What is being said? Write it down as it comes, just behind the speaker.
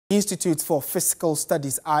Institute for Fiscal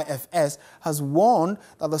Studies, IFS, has warned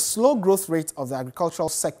that the slow growth rate of the agricultural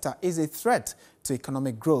sector is a threat to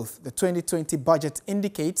economic growth. The 2020 budget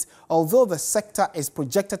indicates, although the sector is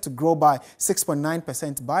projected to grow by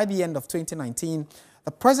 6.9% by the end of 2019,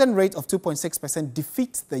 the present rate of 2.6%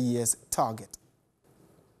 defeats the year's target.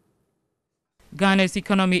 Ghana's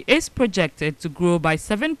economy is projected to grow by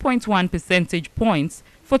 7.1 percentage points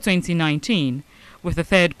for 2019. With a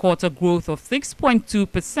third quarter growth of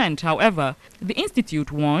 6.2%, however, the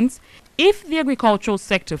institute warns if the agricultural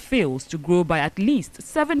sector fails to grow by at least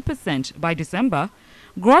 7% by December,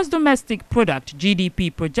 gross domestic product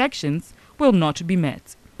GDP projections will not be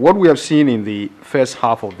met. What we have seen in the first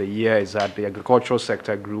half of the year is that the agricultural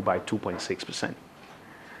sector grew by 2.6%.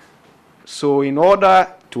 So in order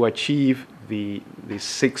to achieve the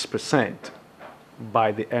 6%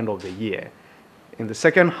 by the end of the year, in the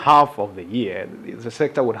second half of the year, the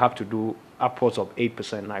sector would have to do upwards of 8%,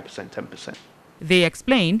 9%, 10%. They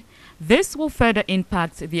explain this will further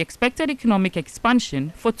impact the expected economic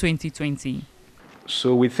expansion for 2020.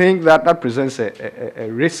 So we think that that presents a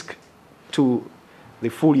risk to the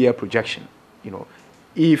full year projection.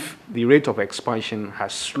 If the rate of expansion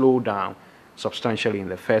has slowed down substantially in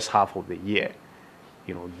the first half of the year,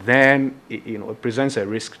 then it presents a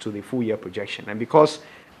risk to the full year projection. And because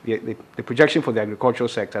the projection for the agricultural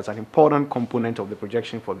sector is an important component of the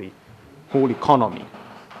projection for the whole economy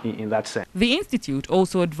in that sense. The institute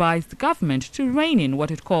also advised the government to rein in what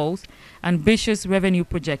it calls ambitious revenue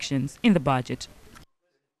projections in the budget.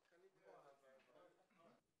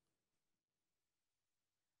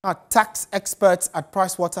 Tax experts at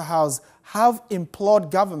Pricewaterhouse have implored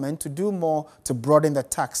government to do more to broaden the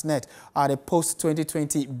tax net. At a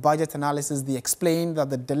post-2020 budget analysis, they explained that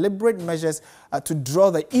the deliberate measures to draw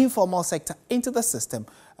the informal sector into the system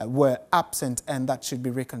were absent and that should be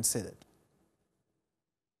reconsidered.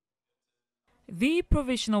 The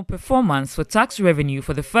provisional performance for tax revenue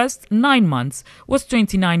for the first 9 months was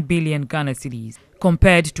 29 billion Ghana cedis,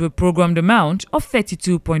 compared to a programmed amount of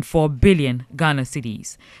 32.4 billion Ghana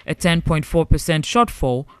cedis, a 10.4%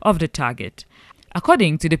 shortfall of the target.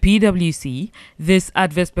 According to the PwC, this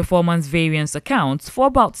adverse performance variance accounts for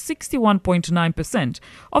about 61.9%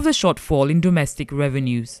 of the shortfall in domestic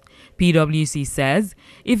revenues. PwC says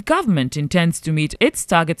if government intends to meet its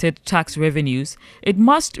targeted tax revenues, it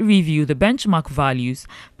must review the benchmark values,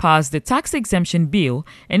 pass the tax exemption bill,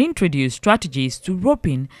 and introduce strategies to rope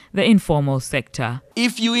in the informal sector.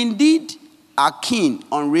 If you indeed are keen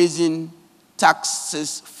on raising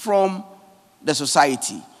taxes from the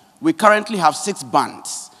society, we currently have 6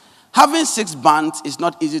 bands. Having 6 bands is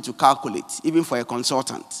not easy to calculate, even for a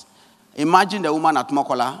consultant. Imagine the woman at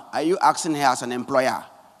Mokola, are you asking her as an employer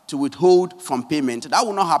to withhold from payment? That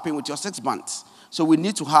will not happen with your 6 bands. So we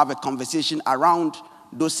need to have a conversation around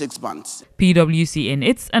those 6 bands. PwC in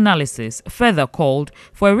its analysis further called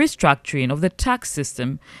for a restructuring of the tax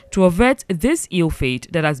system to avert this ill fate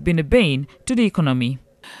that has been a bane to the economy.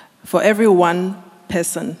 For every 1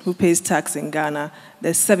 person who pays tax in Ghana,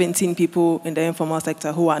 there's 17 people in the informal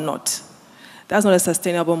sector who are not. That's not a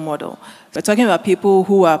sustainable model. We're talking about people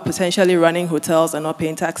who are potentially running hotels and not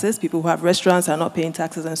paying taxes, people who have restaurants and not paying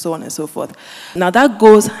taxes, and so on and so forth. Now that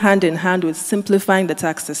goes hand in hand with simplifying the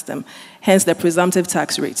tax system, hence the presumptive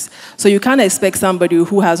tax rates. So you can't expect somebody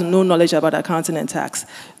who has no knowledge about accounting and tax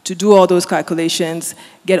to do all those calculations,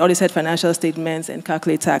 get audited financial statements, and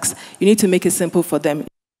calculate tax. You need to make it simple for them.